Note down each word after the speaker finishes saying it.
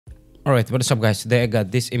Alright, what is up guys? Today I got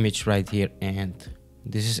this image right here, and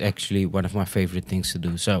this is actually one of my favorite things to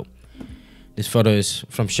do. So this photo is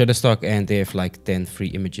from Shutterstock and they have like 10 free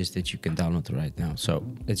images that you can download right now. So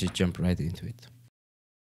let's just jump right into it.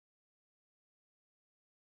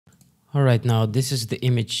 Alright, now this is the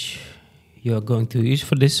image you are going to use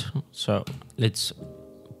for this. So let's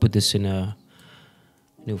put this in a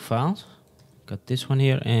new file. Got this one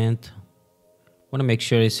here, and want to make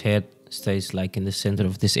sure his head stays like in the center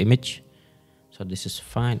of this image. So this is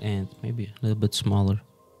fine, and maybe a little bit smaller.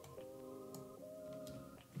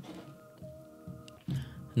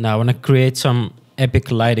 Now I want to create some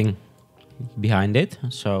epic lighting behind it.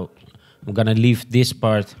 So I'm gonna leave this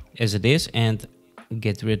part as it is and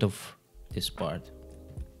get rid of this part.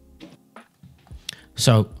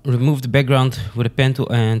 So remove the background with a pen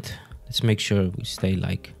tool, and let's make sure we stay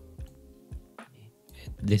like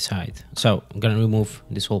this height. So I'm gonna remove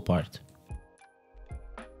this whole part.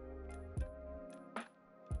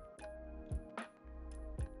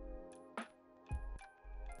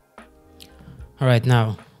 Alright,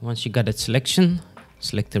 now once you got that selection,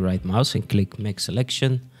 select the right mouse and click make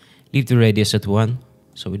selection. Leave the radius at 1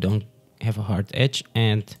 so we don't have a hard edge,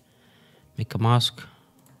 and make a mask.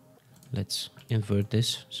 Let's invert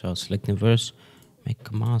this. So I'll select inverse, make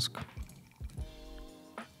a mask.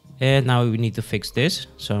 And now we need to fix this.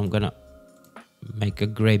 So I'm gonna make a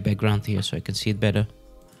gray background here so I can see it better.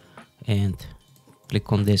 And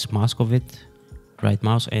click on this mask of it, right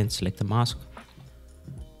mouse, and select the mask.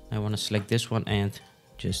 I want to select this one and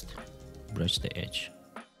just brush the edge.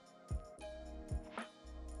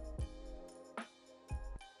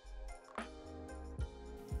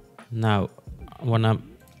 Now I want to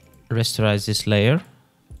rasterize this layer.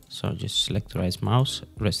 So just select right mouse,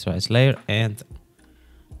 rasterize layer, and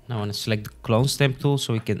now I want to select the clone stamp tool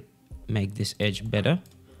so we can make this edge better.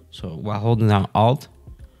 So while holding down Alt,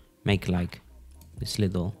 make like this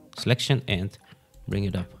little selection and bring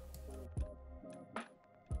it up.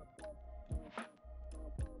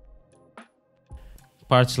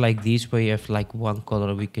 Parts like these where you have like one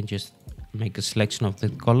color, we can just make a selection of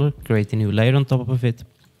that color, create a new layer on top of it,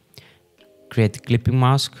 create a clipping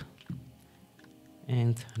mask,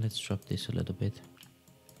 and let's drop this a little bit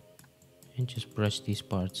and just brush these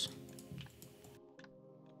parts.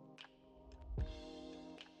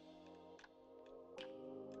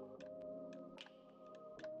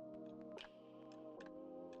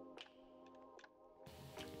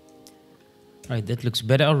 Right, that looks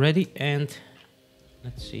better already, and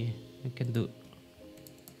let's see, we can do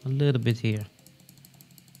a little bit here.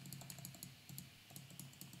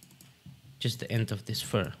 Just the end of this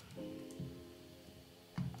fur.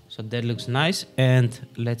 So that looks nice, and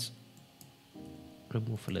let's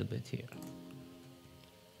remove a little bit here.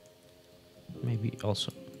 Maybe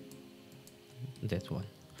also that one.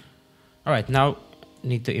 Alright, now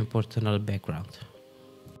need to import another background.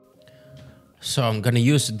 So I'm gonna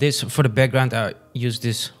use this for the background. I used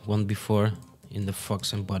this one before in the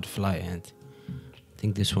fox and butterfly, and I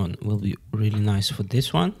think this one will be really nice for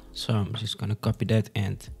this one. So I'm just gonna copy that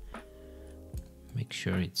and make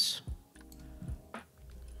sure it's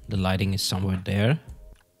the lighting is somewhere there.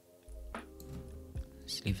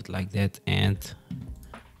 Let's leave it like that, and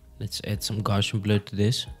let's add some Gaussian blur to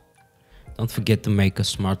this. Don't forget to make a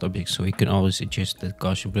smart object so you can always adjust the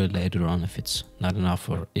Gaussian blur later on if it's not enough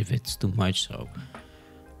or if it's too much. So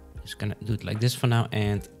just gonna do it like this for now,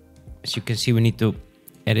 and as you can see, we need to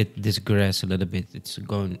edit this grass a little bit. It's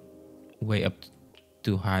going way up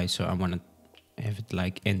too high, so I want to have it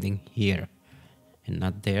like ending here and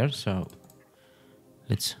not there. So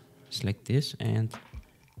let's select this and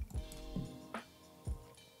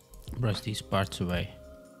brush these parts away.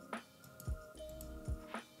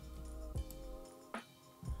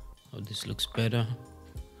 Oh, this looks better,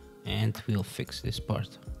 and we'll fix this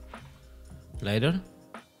part later.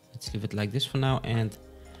 Let's leave it like this for now, and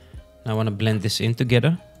now I want to blend this in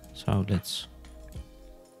together. So let's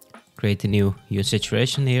create a new hue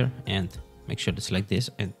saturation here and make sure it's like this,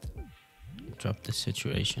 and drop the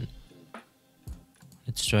saturation.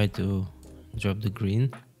 Let's try to drop the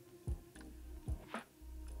green.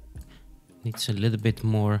 Needs a little bit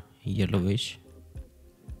more yellowish.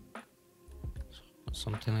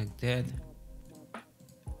 Something like that.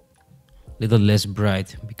 Little less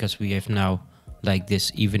bright because we have now like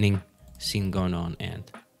this evening scene going on, and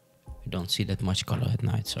we don't see that much color at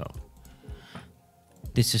night. So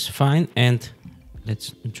this is fine, and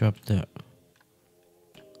let's drop the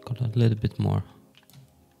color a little bit more.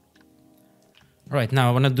 Alright, now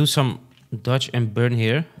I want to do some dodge and burn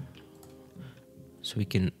here so we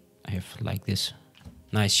can have like this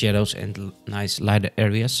nice shadows and nice lighter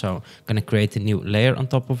areas. So I'm gonna create a new layer on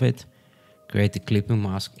top of it, create a clipping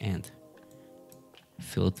mask and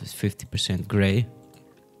fill it with 50% gray.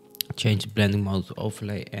 Change the blending mode to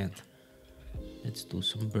overlay and let's do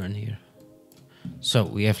some burn here. So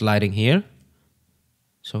we have lighting here.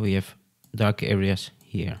 So we have dark areas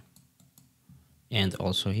here. And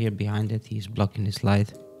also here behind it, he's blocking this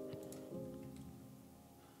light.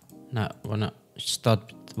 Now I wanna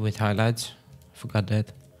start with highlights. Forgot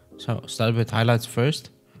that. So start with highlights first.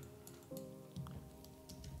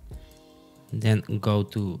 Then go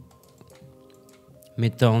to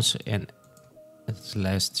midtones and it's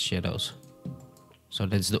last shadows. So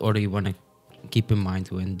that's the order you wanna keep in mind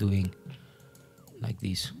when doing like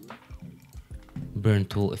these burn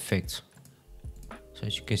tool effects. So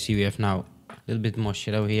as you can see, we have now a little bit more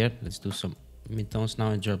shadow here. Let's do some midtones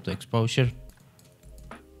now and drop the exposure.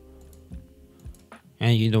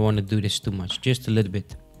 And you don't want to do this too much, just a little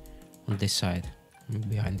bit on this side,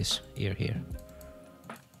 behind this ear here.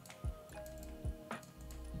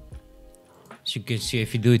 As you can see,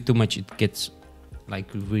 if you do it too much, it gets like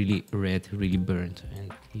really red, really burnt,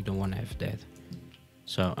 and you don't want to have that.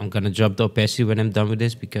 So I'm gonna drop the opacity when I'm done with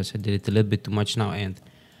this because I did it a little bit too much now and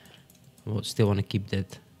I still want to keep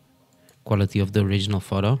that quality of the original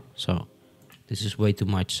photo. So this is way too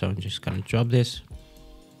much, so I'm just gonna drop this.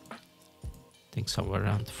 I think somewhere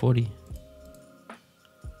around 40.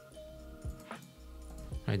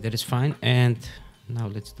 Right, that is fine. And now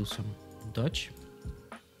let's do some dodge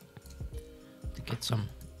to get some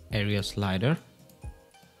areas lighter.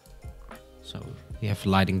 So we have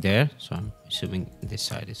lighting there, so I'm assuming this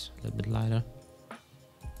side is a little bit lighter.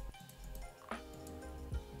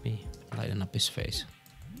 Me lighten up his face.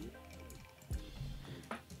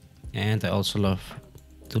 And I also love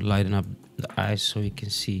to lighten up the eyes so you can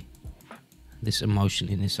see this emotion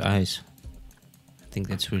in his eyes. I think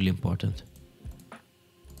that's really important.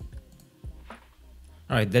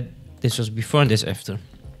 Alright, this was before and this after.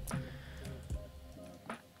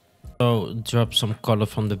 So drop some color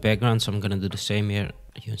from the background, so I'm gonna do the same here,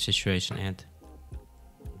 hue and saturation, and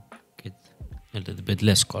get a little bit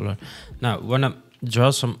less color. Now I wanna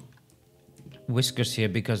draw some whiskers here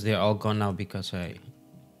because they're all gone now because I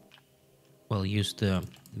used the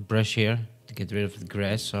brush here to get rid of the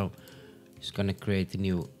grass. So just gonna create a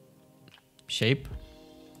new shape,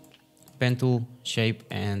 pen tool, shape,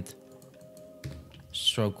 and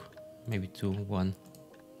stroke maybe to 1.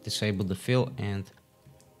 Disable the fill and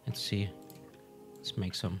let's see. Let's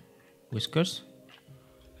make some whiskers.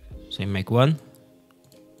 So make 1.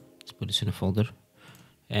 Let's put this in a folder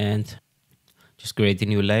and just create a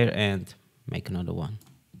new layer and make another one.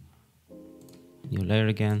 New layer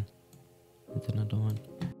again and another one.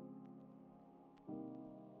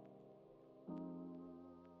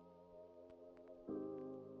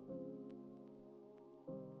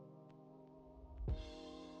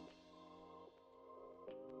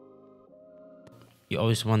 You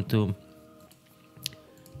always want to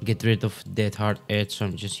get rid of that hard edge, so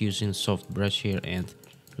I'm just using a soft brush here and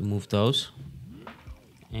remove those.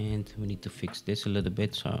 And we need to fix this a little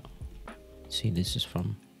bit. So see, this is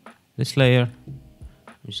from this layer.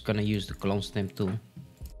 I'm just gonna use the clone stamp tool.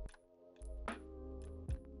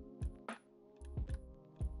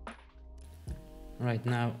 Right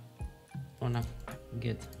now I wanna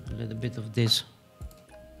get a little bit of this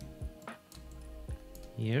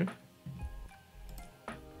here.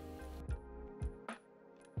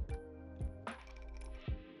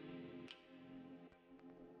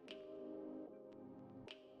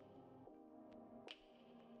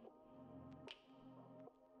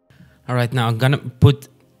 All right, now I'm gonna put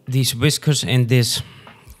these whiskers in this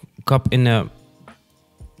cup in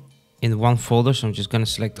one folder. So I'm just gonna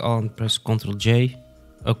select all and press Ctrl J,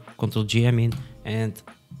 Ctrl G, I mean, and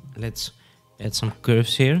let's add some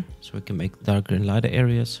curves here so we can make darker and lighter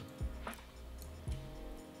areas.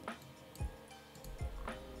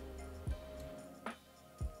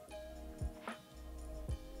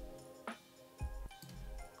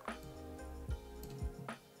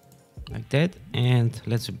 Like that, and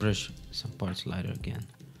let's brush some parts lighter again.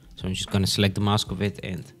 So I'm just gonna select the mask of it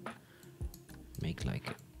and make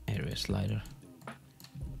like areas lighter.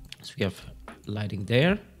 So we have lighting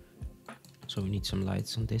there, so we need some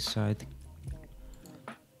lights on this side.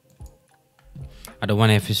 I don't want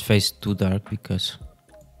to have his face too dark because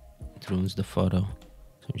it ruins the photo,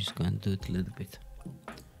 so I'm just gonna do it a little bit.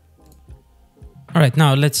 All right,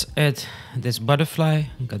 now let's add this butterfly.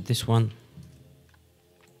 Got this one.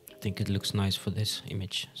 I think it looks nice for this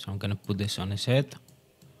image, so I'm gonna put this on his head.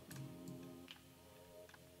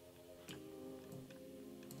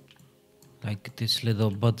 Like this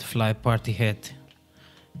little butterfly party hat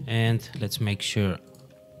And let's make sure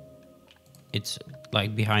it's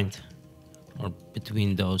like behind or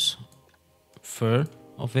between those fur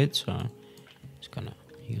of it. So I'm just gonna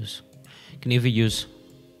use, you can even use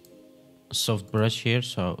a soft brush here,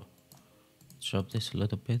 so drop this a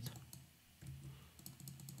little bit.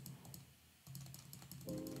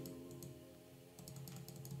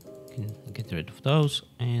 Can get rid of those,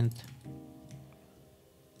 and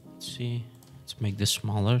let's see, let's make this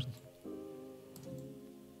smaller.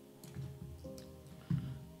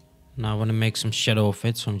 Now I want to make some shadow of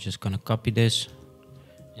it, so I'm just gonna copy this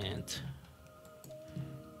and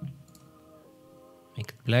make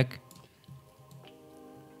it black.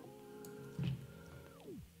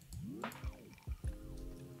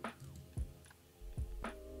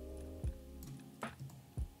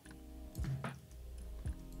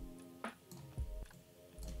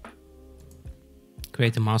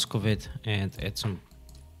 Create a mask of it and add some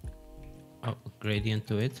gradient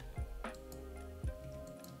to it.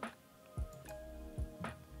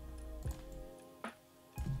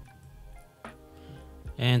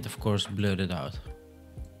 And of course blur it out.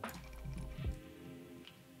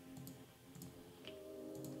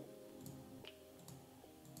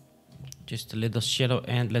 Just a little shadow,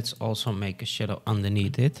 and let's also make a shadow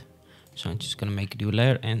underneath it. So I'm just gonna make a new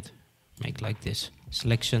layer and make like this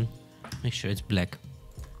selection. Make sure it's black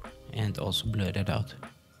and also blur that out.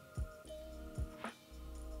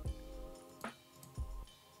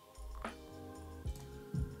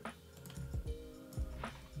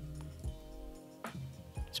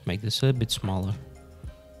 Let's make this a bit smaller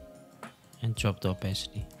and drop the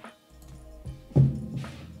opacity. I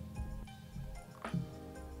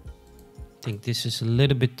think this is a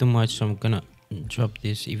little bit too much, so I'm gonna drop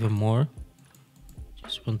this even more.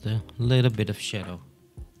 Just want a little bit of shadow.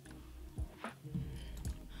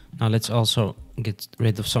 Now let's also get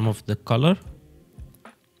rid of some of the color.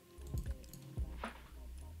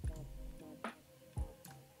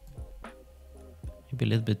 Maybe a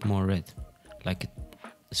little bit more red, like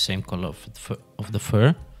the same color of the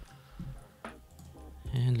fur.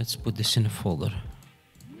 And let's put this in a folder.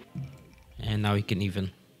 And now we can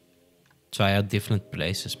even try out different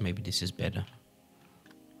places. Maybe this is better.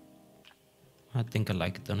 I think I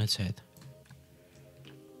like it on its head.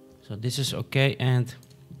 So this is okay, and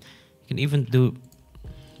you can even do,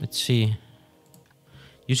 let's see,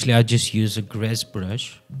 usually I just use a grass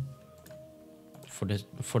brush for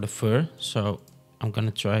the fur, so I'm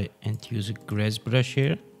gonna try and use a grass brush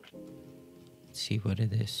here. Let's see what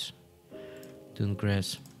it is. Doing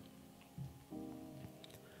grass.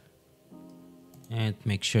 And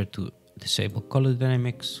make sure to disable color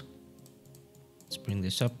dynamics. Let's bring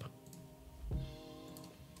this up.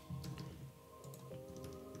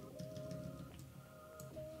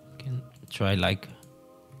 Can try like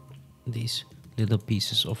these little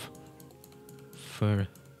pieces of fur,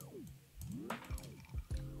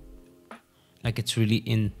 like it's really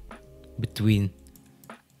in between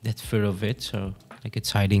that fur of it, so like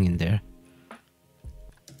it's hiding in there.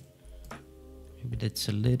 Maybe that's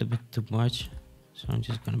a little bit too much, so I'm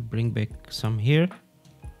just gonna bring back some here,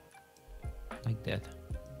 like that.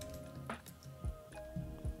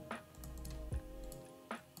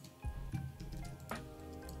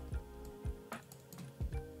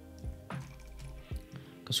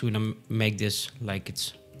 Because we're gonna make this like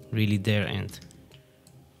it's really there, and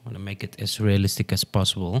I want to make it as realistic as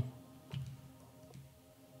possible.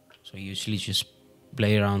 So I usually just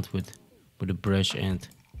play around with a brush and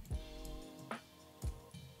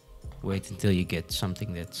wait until you get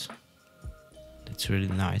something that's really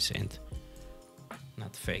nice and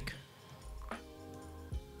not fake.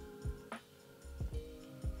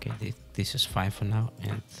 Okay, this is fine for now,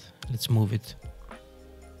 and let's move it.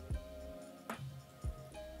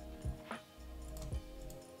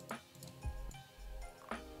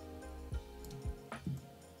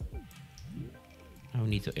 Now we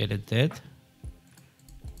need to edit that.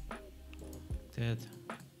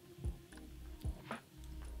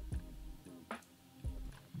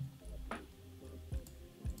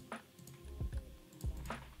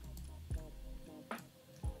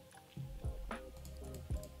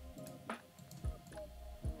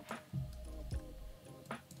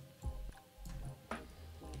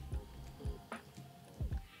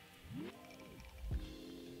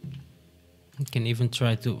 You can even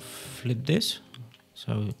try to flip this,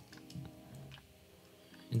 so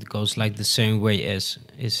it goes like the same way as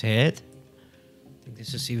his head. I think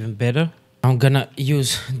this is even better. I'm gonna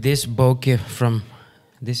use this bokeh from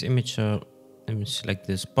this image, so let me select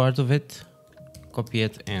this part of it, copy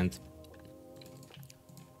it, and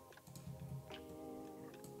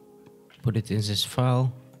put it in this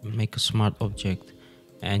file. Make a smart object,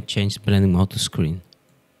 and change the blending mode to screen.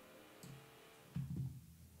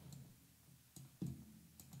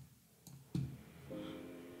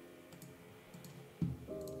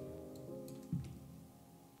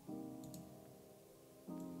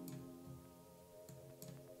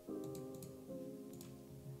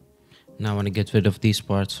 Now I want to get rid of these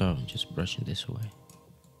parts, so I'm just brushing this away.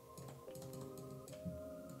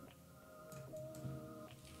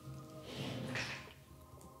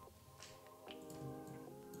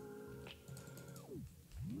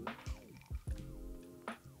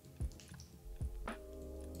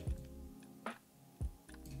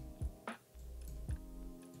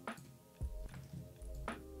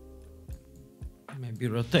 Maybe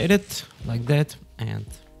rotate it like that, and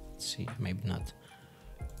let's see, maybe not.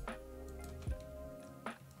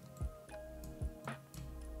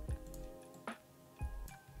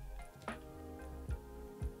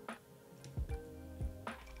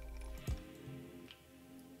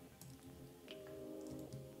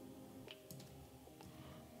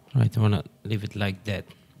 Right, I want to leave it like that.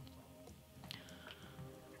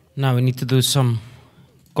 Now we need to do some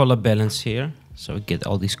color balance here, so we get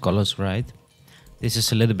all these colors right. This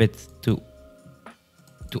is a little bit too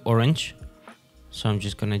orange, so I'm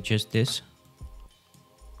just gonna adjust this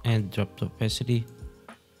and drop the opacity.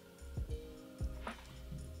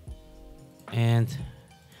 And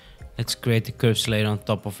let's create the curves layer on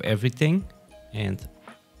top of everything, and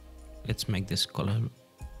let's make this color,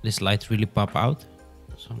 this light really pop out.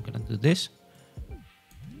 So I'm gonna do this.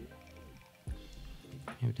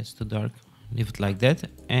 Maybe that's too dark. Leave it like that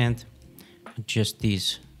and adjust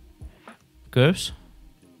these curves.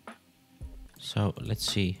 So let's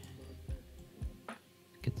see.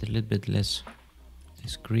 Get a little bit less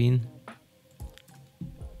this green.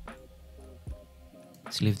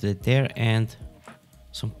 Let's leave it there and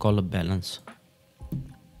some color balance.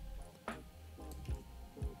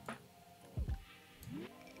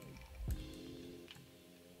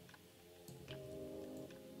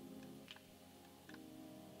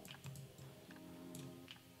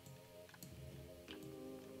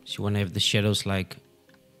 So you want to have the shadows like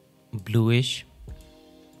bluish.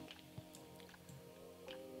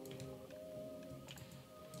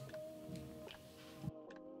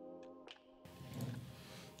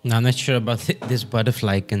 Now I'm not sure about this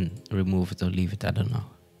butterfly. I can remove it or leave it, I don't know.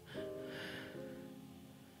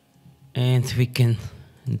 And we can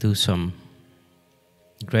do some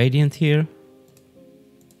gradient here.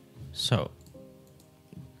 So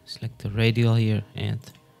select the radial here, and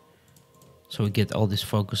so we get all this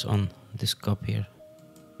focus on this cup here.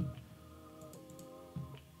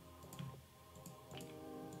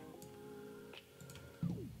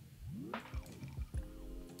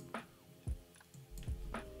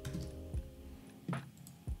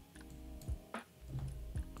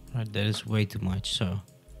 Right, that is way too much, so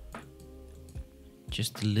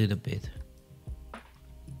just a little bit.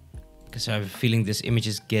 Because I have a feeling this image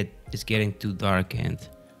is getting too dark, and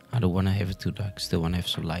I don't want to have it too dark. Still want to have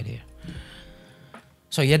some light here.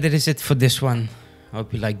 So yeah, that is it for this one. I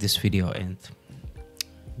hope you like this video and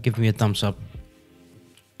give me a thumbs up.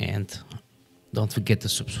 And don't forget to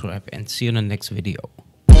subscribe, and see you in the next video.